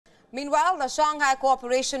Meanwhile, the Shanghai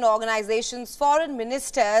Cooperation Organization's foreign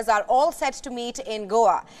ministers are all set to meet in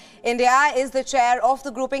Goa. India is the chair of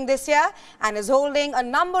the grouping this year and is holding a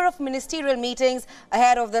number of ministerial meetings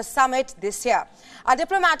ahead of the summit this year. Our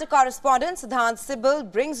diplomatic correspondent Siddhant Sibal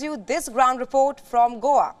brings you this ground report from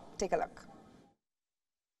Goa. Take a look.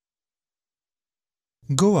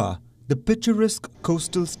 Goa, the picturesque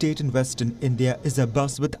coastal state in western India, is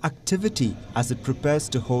abuzz with activity as it prepares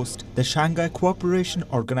to host the Shanghai Cooperation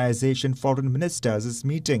Organization Foreign Ministers'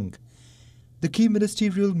 meeting. The key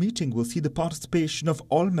ministerial meeting will see the participation of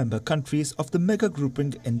all member countries of the mega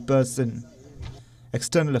grouping in person.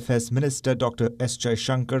 External Affairs Minister Dr. S.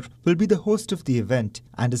 Shankar will be the host of the event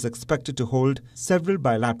and is expected to hold several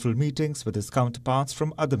bilateral meetings with his counterparts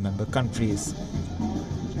from other member countries.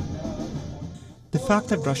 The fact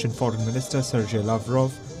that Russian Foreign Minister Sergei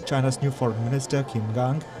Lavrov, China's new Foreign Minister Kim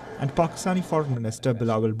Gang and Pakistani Foreign Minister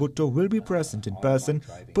Bilawal Bhutto will be present in person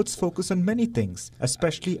puts focus on many things,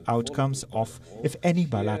 especially outcomes of if any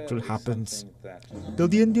bilateral happens. Though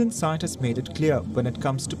the Indian side has made it clear when it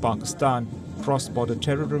comes to Pakistan, cross-border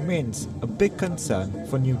terror remains a big concern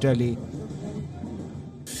for New Delhi.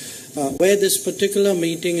 Where this particular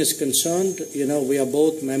meeting is concerned, we are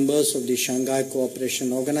both members of the Shanghai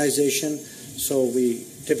Cooperation Organization. So we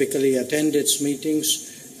typically attend its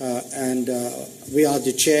meetings and we are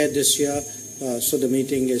the chair this year, so the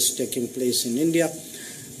meeting is taking place in India.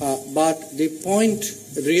 But the point,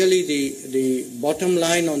 really the bottom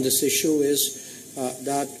line on this issue is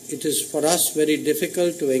that it is for us very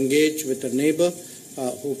difficult to engage with a neighbor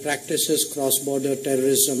who practices cross-border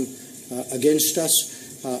terrorism against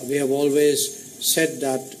us. We have always said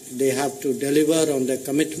that they have to deliver on their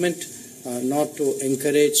commitment not to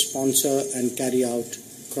encourage, sponsor and carry out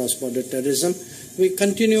cross-border terrorism. We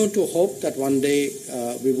continue to hope that one day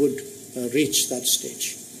we would reach that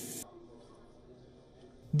stage.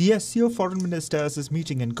 The SCO Foreign Ministers'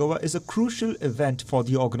 meeting in Goa is a crucial event for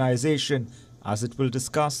the organization as it will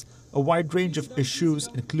discuss a wide range of issues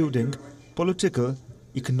including political,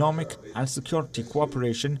 economic and security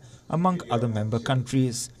cooperation among other member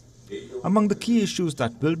countries. Among the key issues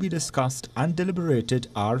that will be discussed and deliberated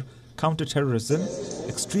are counter-terrorism,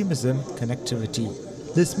 extremism, connectivity.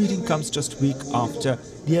 This meeting comes just a week after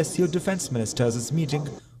the SCO Defence Ministers' meeting,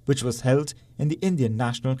 which was held in the Indian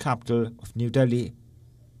national capital of New Delhi.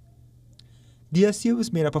 The SCO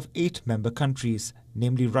is made up of 8 member countries,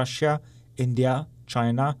 namely Russia, India,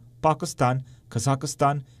 China, Pakistan,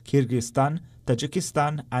 Kazakhstan, Kyrgyzstan,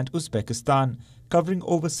 Tajikistan and Uzbekistan, covering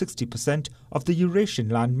over 60% of the Eurasian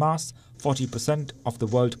landmass, 40% of the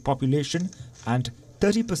world population and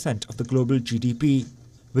 30% of the global GDP.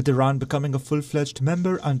 With Iran becoming a full-fledged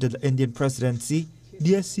member under the Indian presidency,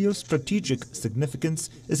 the SCO's strategic significance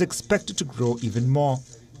is expected to grow even more.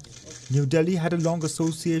 New Delhi had a long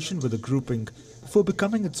association with the grouping before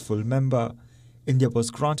becoming its full member. India was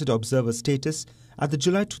granted observer status at the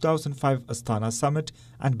July 2005 Astana summit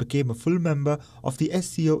and became a full member of the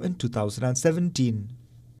SCO in 2017.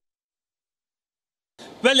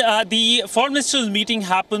 Well, the Foreign Ministers meeting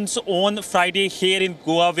happens on Friday here in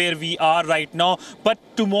Goa, where we are right now. But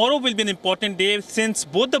tomorrow will be an important day since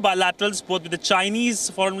both the bilaterals, both with the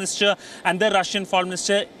Chinese Foreign Minister and the Russian Foreign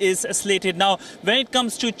Minister, is slated. Now, when it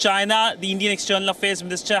comes to China, the Indian External Affairs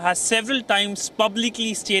Minister has several times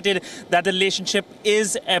publicly stated that the relationship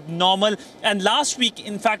is abnormal. And last week,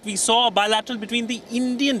 in fact, we saw a bilateral between the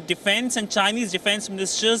Indian Defence and Chinese Defence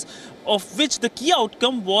Ministers, of which the key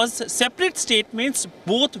outcome was separate statements,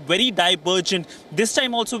 both very divergent. This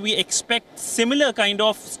time also we expect similar kind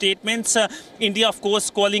of statements. India, of course,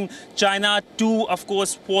 calling China to, of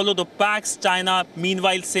course, follow the pacts. China,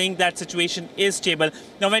 meanwhile, saying that situation is stable.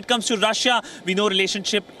 Now, when it comes to Russia, we know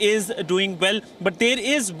relationship is doing well, but there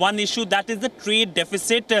is one issue, that is the trade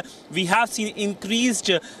deficit. We have seen increased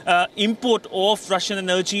import of Russian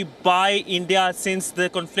energy by India since the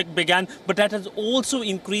conflict began, but that has also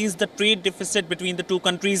increased the trade deficit between the two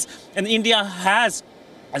countries, and India has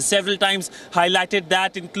several times highlighted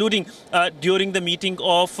that, including during the meeting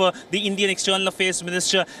of the Indian External Affairs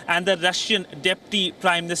Minister and the Russian Deputy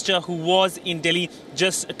Prime Minister who was in Delhi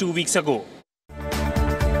just 2 weeks ago.